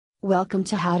Welcome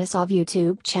to How to Solve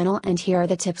YouTube channel, and here are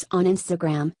the tips on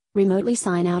Instagram. Remotely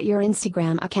sign out your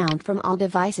Instagram account from all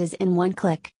devices in one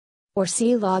click. Or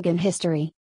see login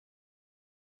history.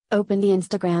 Open the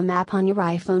Instagram app on your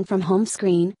iPhone from home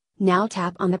screen. Now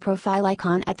tap on the profile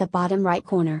icon at the bottom right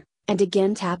corner, and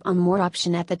again tap on More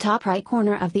option at the top right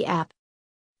corner of the app.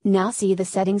 Now see the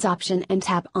Settings option and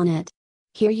tap on it.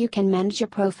 Here you can manage your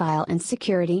profile and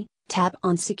security. Tap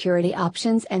on Security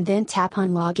options and then tap on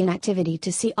Login activity to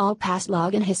see all past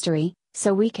login history,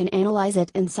 so we can analyze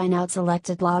it and sign out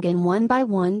selected login one by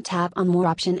one. Tap on More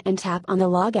option and tap on the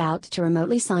Logout to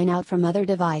remotely sign out from other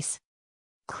device.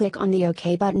 Click on the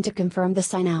OK button to confirm the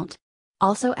sign out.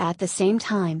 Also at the same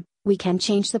time, we can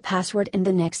change the password in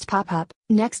the next pop-up.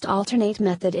 Next alternate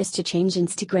method is to change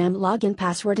Instagram login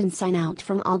password and sign out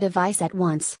from all device at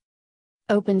once.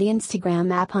 Open the Instagram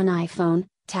app on iPhone.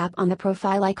 Tap on the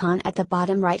profile icon at the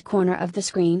bottom right corner of the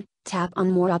screen, tap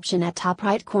on More option at top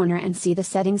right corner and see the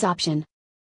Settings option.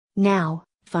 Now,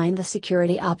 find the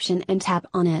Security option and tap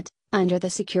on it. Under the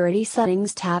Security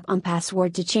settings, tap on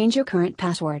Password to change your current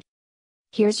password.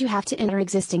 Here's you have to enter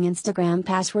existing Instagram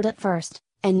password at first,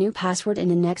 and new password in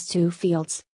the next two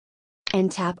fields.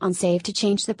 And tap on Save to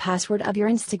change the password of your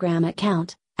Instagram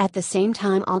account. At the same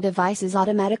time, all devices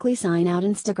automatically sign out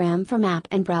Instagram from app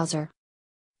and browser.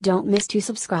 Don't miss to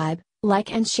subscribe,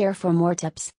 like and share for more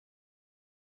tips.